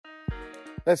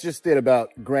That's just it about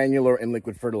granular and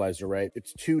liquid fertilizer, right?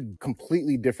 It's two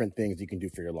completely different things you can do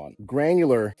for your lawn.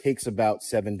 Granular takes about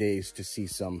 7 days to see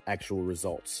some actual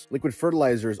results. Liquid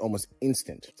fertilizer is almost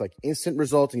instant. It's like instant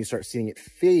results, and you start seeing it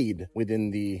fade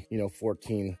within the,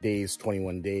 14 days,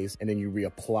 21 days, and then you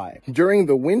reapply. During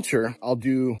the winter, I'll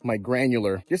do my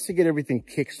granular just to get everything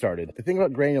kick-started. The thing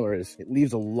about granular is it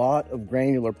leaves a lot of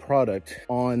granular product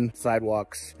on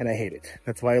sidewalks, and I hate it.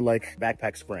 That's why I like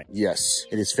backpack spraying. Yes,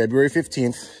 it is February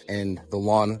 15th, and the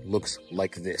lawn looks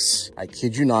like this. I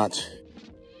kid you not,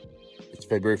 it's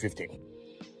February 15th.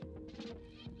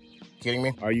 Kidding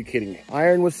me? Are you kidding me?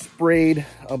 Iron was sprayed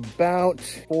about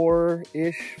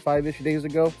 5-ish days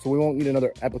ago, so we won't need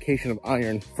another application of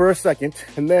iron for a second.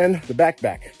 And then the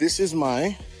backpack. This is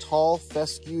my tall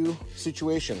fescue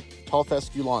situation, tall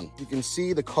fescue lawn. You can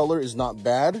see the color is not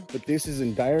bad, but this is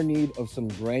in dire need of some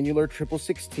granular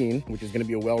 1616, which is gonna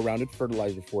be a well-rounded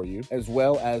fertilizer for you, as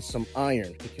well as some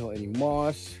iron to kill any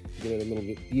moss, get it a little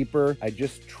bit deeper. I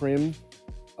just trimmed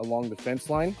along the fence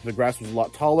line. The grass was a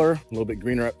lot taller, a little bit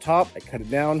greener up top. I cut it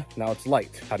down, now it's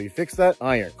light. How do you fix that?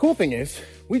 Iron. Cool thing is,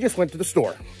 we just went to the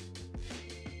store.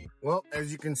 Well,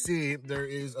 as you can see, there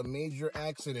is a major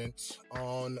accident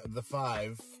on the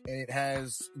 5, and it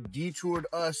has detoured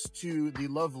us to the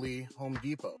lovely Home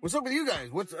Depot. What's up with you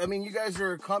guys? You guys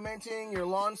are commenting your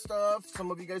lawn stuff. Some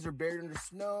of you guys are buried under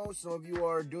snow. Some of you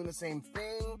are doing the same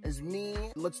thing as me.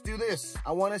 Let's do this.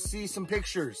 I want to see some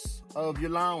pictures of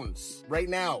your lawns right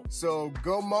now. So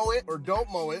go mow it or don't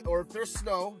mow it, or if there's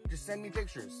snow, just send me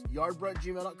pictures.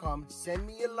 YardBrah@gmail.com. Send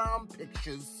me your lawn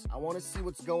pictures. I want to see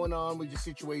what's going on with your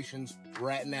situation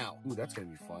right now. Ooh, that's gonna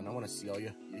be fun. I want to see all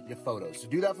your photos. So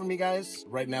do that for me, guys.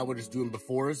 Right now we're just doing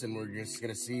befores, and we're just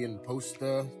gonna see and post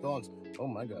the lawns. Oh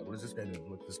my god, what is this guy doing?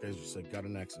 Look, this guy's just like got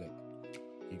an accident.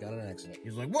 He got an accident.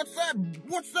 He's like, what's that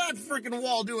freaking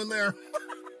wall doing there?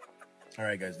 All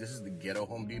right, guys, this is the ghetto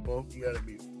Home Depot. You gotta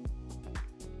be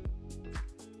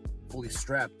fully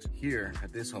strapped here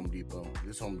at this Home Depot.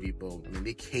 This Home Depot,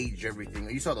 they cage everything.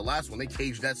 You saw the last one, they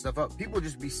caged that stuff up. People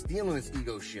just be stealing this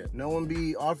ego shit. No one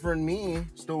be offering me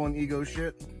stolen ego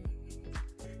shit.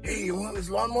 Hey, you want this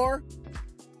lawnmower?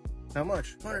 How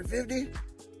much? 150?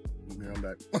 I'm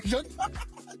back. Just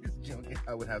joking.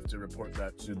 I would have to report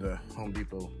that to the Home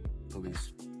Depot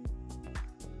police.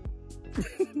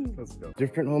 Let's go.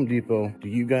 Different Home Depot. Do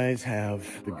you guys have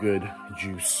the good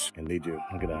juice? And they do.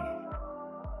 Look at that.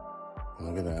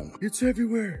 Look at that. It's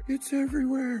everywhere. It's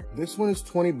everywhere. This one is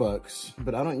 20 bucks,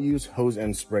 but I don't use hose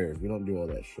end sprayers. We don't do all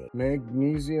that shit.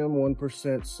 Magnesium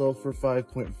 1%, sulfur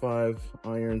 5.5,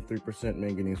 iron 3%,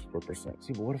 manganese 4%.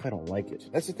 See, but what if I don't like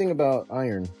it? That's the thing about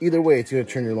iron. Either way, it's gonna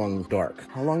turn your lawn dark.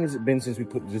 How long has it been since we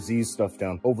put disease stuff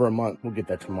down? Over a month. We'll get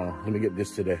that tomorrow. Let me get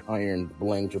this today. Iron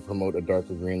blend to promote a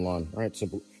darker green lawn. All right,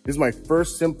 simple. This is my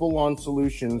first Simple Lawn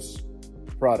Solutions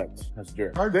product. That's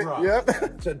dirt. YardBrah.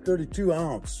 Yep. It's at 32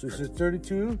 ounce. Is it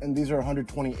 32? And these are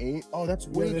 128. Oh, that's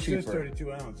way this cheaper. Is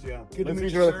 32 ounce, yeah. Good to Let's meet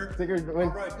see you, your sir. stickers. All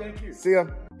right, thank you. See ya.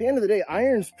 At the end of the day,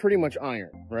 iron's pretty much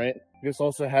iron, right? This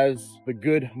also has the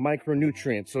good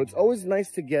micronutrients. So it's always nice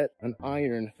to get an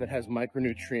iron that has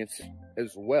micronutrients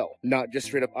as well. Not just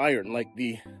straight up iron, like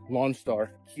the Lawn Star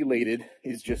chelated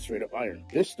is just straight up iron.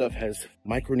 This stuff has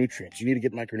micronutrients. You need to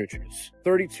get micronutrients.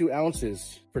 32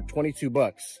 ounces for 22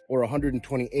 bucks or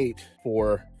 128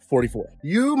 for 44.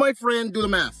 You, my friend, do the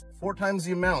math. 4 times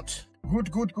the amount.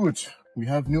 Good, good, good. We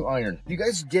have new iron. Do you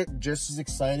guys get just as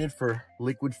excited for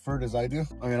liquid fert as I do?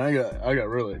 I mean, I got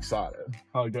really excited.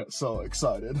 I get so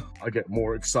excited. I get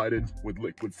more excited with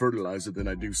liquid fertilizer than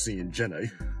I do seeing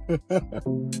Jenny.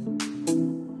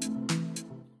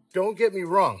 Don't get me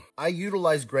wrong, I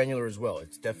utilize granular as well.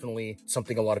 It's definitely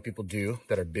something a lot of people do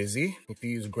that are busy. If you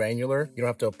use granular, you don't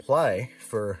have to apply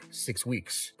for 6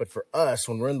 weeks. But for us,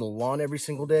 when we're in the lawn every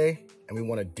single day and we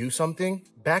want to do something,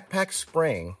 backpack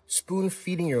spraying, spoon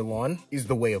feeding your lawn is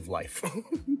the way of life.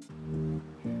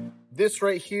 This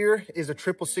right here is a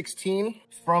 1616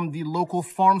 from the local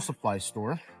farm supply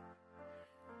store.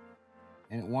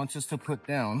 And it wants us to put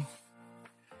down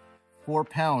 4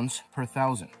 pounds per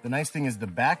 1,000. The nice thing is the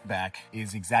backpack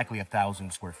is exactly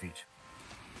 1,000 square feet.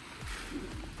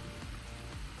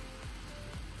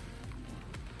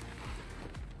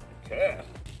 Okay.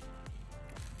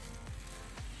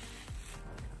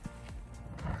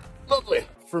 Lovely.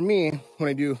 For me, when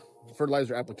I do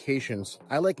fertilizer applications,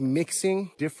 I like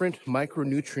mixing different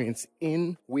micronutrients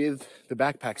in with the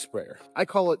backpack sprayer. I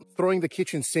call it throwing the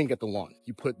kitchen sink at the lawn.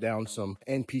 You put down some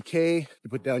NPK, you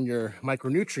put down your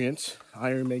micronutrients,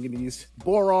 iron, manganese,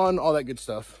 boron, all that good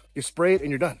stuff. You spray it and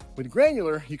you're done. With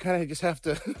granular, you kind of just have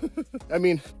to, I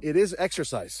mean, it is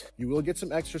exercise. You will get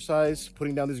some exercise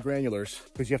putting down these granulars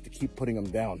because you have to keep putting them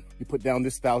down. You put down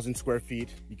this 1,000 square feet,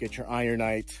 you get your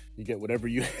ironite, you get whatever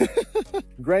you,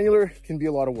 granular can be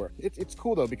a lot of work. It's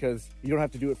cool though, because you don't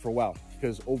have to do it for a while,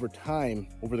 because over time,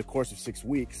 over the course of 6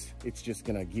 weeks, it's just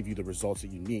gonna give you the results that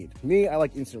you need. Me, I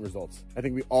like instant results. I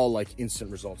think we all like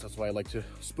instant results. That's why I like to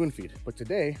spoon feed. But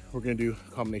today we're gonna do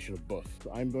a combination of both.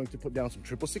 So I'm going to put down some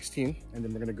 1616, and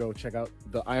then we're gonna go check out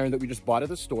the iron that we just bought at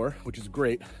the store, which is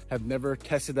great. Have never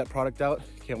tested that product out.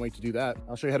 Can't wait to do that.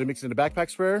 I'll show you how to mix it in a backpack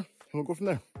sprayer, and we'll go from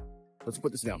there. Let's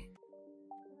put this down.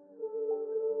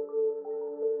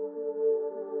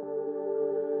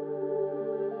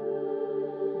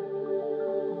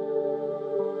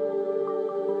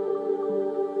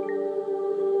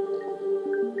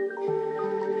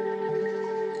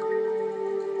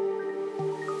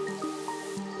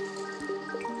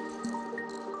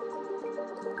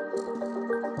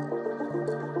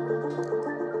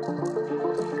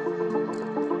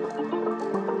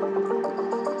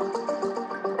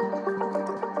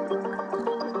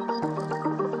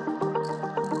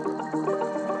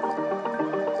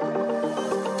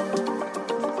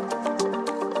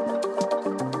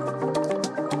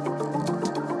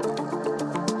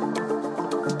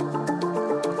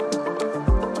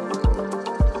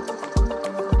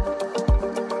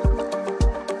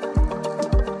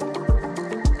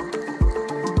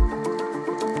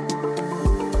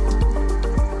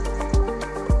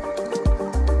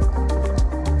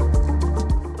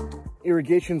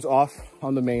 Irrigation's off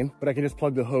on the main, but I can just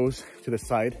plug the hose to the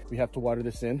side. We have to water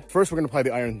this in. First, we're gonna apply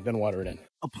the iron, then water it in.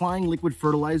 Applying liquid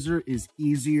fertilizer is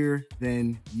easier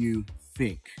than you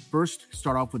think. First,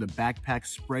 start off with a backpack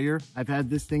sprayer. I've had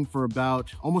this thing for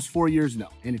about almost 4 years now,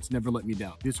 and it's never let me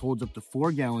down. This holds up to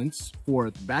 4 gallons. For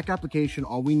the back application,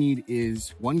 all we need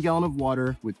is 1 gallon of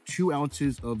water with 2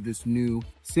 ounces of this new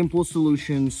Simple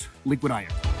Solutions liquid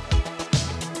iron.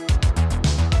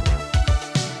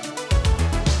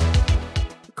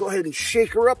 Go ahead and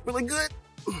shake her up really good.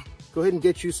 Go ahead and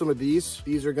get you some of these.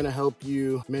 These are gonna help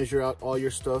you measure out all your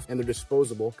stuff, and they're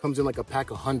disposable. Comes in like a pack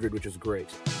of 100, which is great.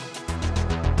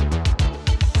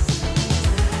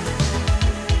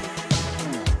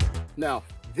 Now,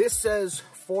 this says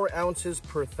 4 ounces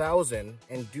per 1,000,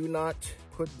 and do not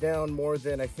put down more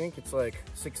than, I think it's like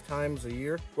 6 times a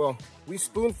year. Well, we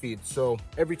spoon feed, so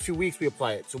every 2 weeks we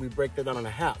apply it. So we break that down on a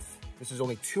half. This is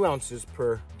only 2 ounces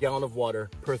per gallon of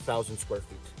water per 1,000 square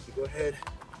feet. So go ahead,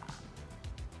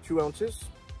 2 ounces.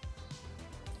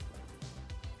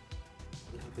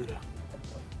 A little bit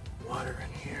of water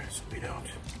in here so we don't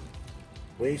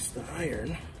waste the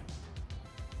iron.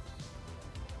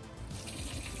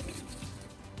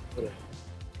 Put a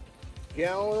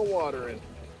gallon of water in.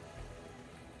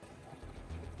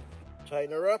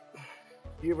 Tighten her up,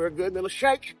 give her a good little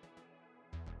shake,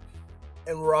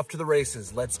 and we're off to the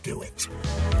races. Let's do it.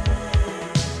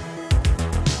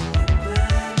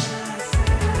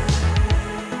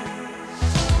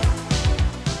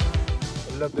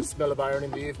 I love the smell of iron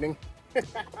in the evening. All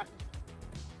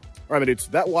right, my dudes,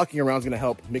 that walking around is gonna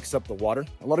help mix up the water.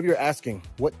 A lot of you are asking,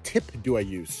 what tip do I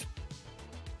use?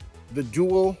 The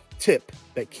dual tip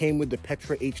that came with the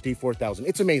PETRA HD4000.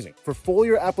 It's amazing. For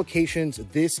foliar applications,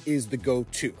 this is the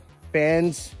go-to.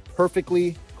 Fans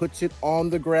perfectly, puts it on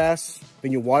the grass,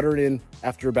 then you water it in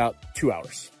after about 2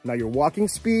 hours. Now your walking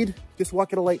speed, just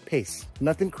walk at a light pace.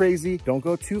 Nothing crazy, don't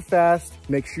go too fast.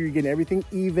 Make sure you're getting everything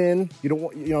even. You don't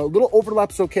want, a little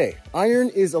overlap's okay. Iron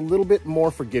is a little bit more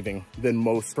forgiving than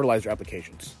most fertilizer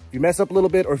applications. If you mess up a little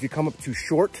bit or if you come up too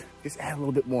short, just add a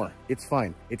little bit more. It's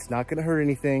fine. It's not gonna hurt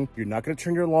anything. You're not gonna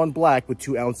turn your lawn black with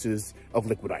 2 ounces of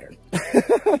liquid iron.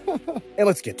 And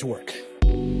let's get to work.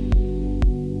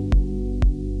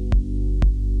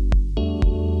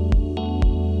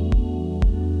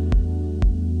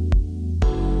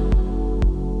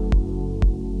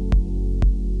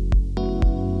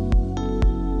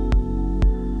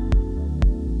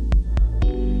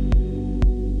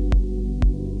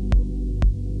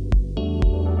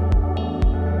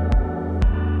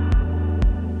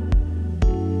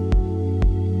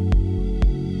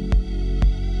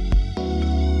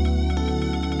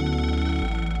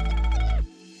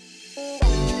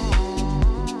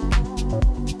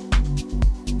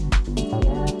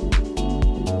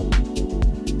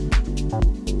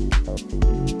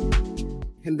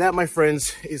 And that, my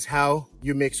friends, is how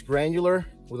you mix granular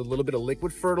with a little bit of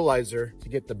liquid fertilizer to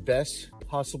get the best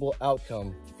possible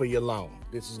outcome for your lawn.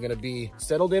 This is gonna be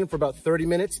settled in for about 30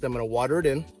 minutes. Then I'm gonna water it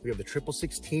in. We have the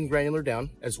 1616 granular down,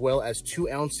 as well as 2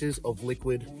 ounces of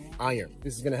liquid iron.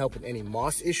 This is gonna help with any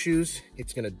moss issues.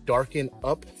 It's gonna darken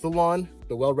up the lawn.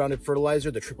 The well-rounded fertilizer,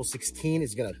 the 1616,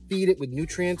 is gonna feed it with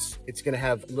nutrients. It's gonna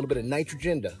have a little bit of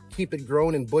nitrogen to keep it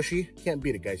growing and bushy. Can't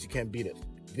beat it, guys, you can't beat it.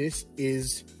 This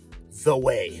is the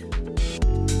way.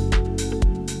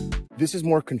 This is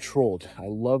more controlled. I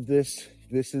love this.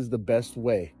 This is the best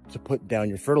way to put down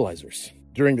your fertilizers.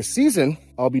 During the season,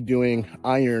 I'll be doing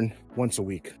iron once a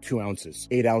week, 2 ounces,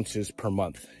 8 ounces per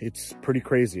month. It's pretty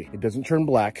crazy. It doesn't turn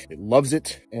black. It loves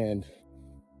it, and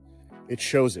it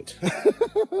shows it.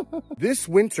 This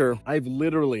winter, I've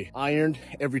literally ironed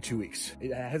every 2 weeks.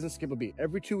 It hasn't skipped a beat.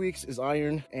 Every 2 weeks is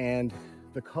iron, and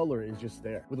the color is just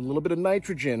there. With a little bit of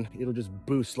nitrogen, it'll just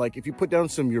boost. Like if you put down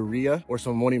some urea or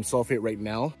some ammonium sulfate right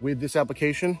now with this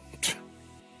application,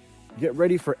 get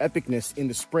ready for epicness in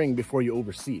the spring before you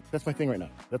overseed. That's my thing right now.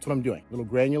 That's what I'm doing. A little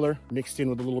granular mixed in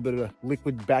with a little bit of a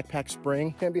liquid backpack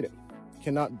spraying. Can't beat it.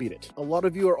 Cannot beat it. A lot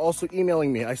of you are also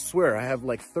emailing me. I swear, I have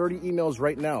like 30 emails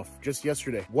right now, just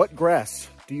yesterday. What grass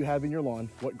do you have in your lawn?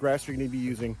 What grass are you gonna be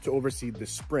using to overseed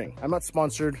this spring? I'm not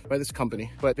sponsored by this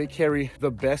company, but they carry the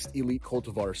best elite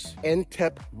cultivars,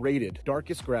 NTEP rated,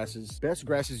 darkest grasses, best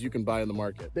grasses you can buy on the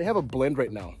market. They have a blend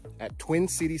right now at Twin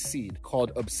City Seed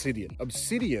called Obsidian.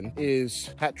 Obsidian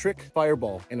is Hat-Trick,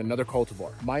 Fireball, and another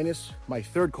cultivar, minus my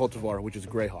 3rd cultivar, which is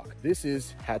Greyhawk. This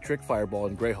is Hat-Trick, Fireball,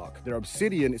 and Greyhawk. Their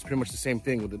Obsidian is pretty much the same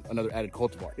thing with another added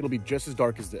cultivar. It'll be just as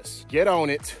dark as this. Get on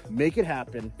it, make it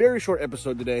happen. Very short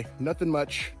episode today, nothing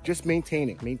much, just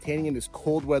maintaining in this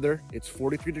cold weather. It's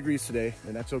 43 degrees today,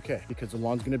 and that's okay because the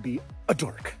lawn's gonna be a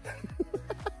dark.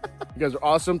 You guys are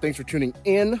awesome. Thanks for tuning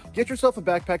in. Get yourself a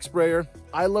backpack sprayer.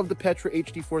 I love the PETRA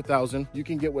HD4000. You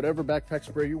can get whatever backpack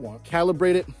sprayer you want.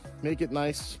 Calibrate it, make it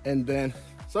nice, and then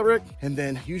And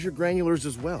then use your granulars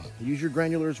as well. Use your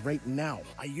granulars right now.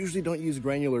 I usually don't use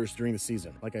granulars during the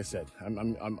season. Like I said,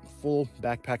 I'm full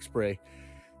backpack spray,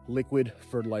 liquid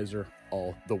fertilizer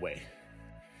all the way.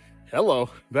 Hello,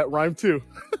 that rhymed too.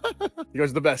 You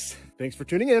guys are the best. Thanks for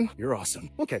tuning in. You're awesome.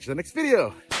 We'll catch you in the next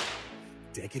video.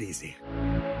 Take it easy.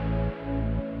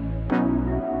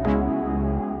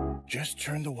 Just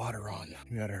turn the water on.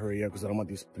 We gotta hurry up because I don't want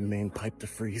the main pipe to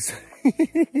freeze.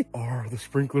 Are the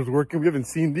sprinklers working? We haven't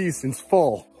seen these since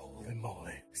fall. Holy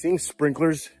moly. Seeing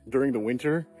sprinklers during the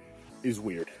winter is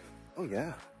weird. Oh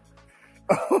yeah.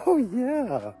 Oh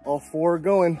yeah. All 4 are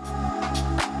going.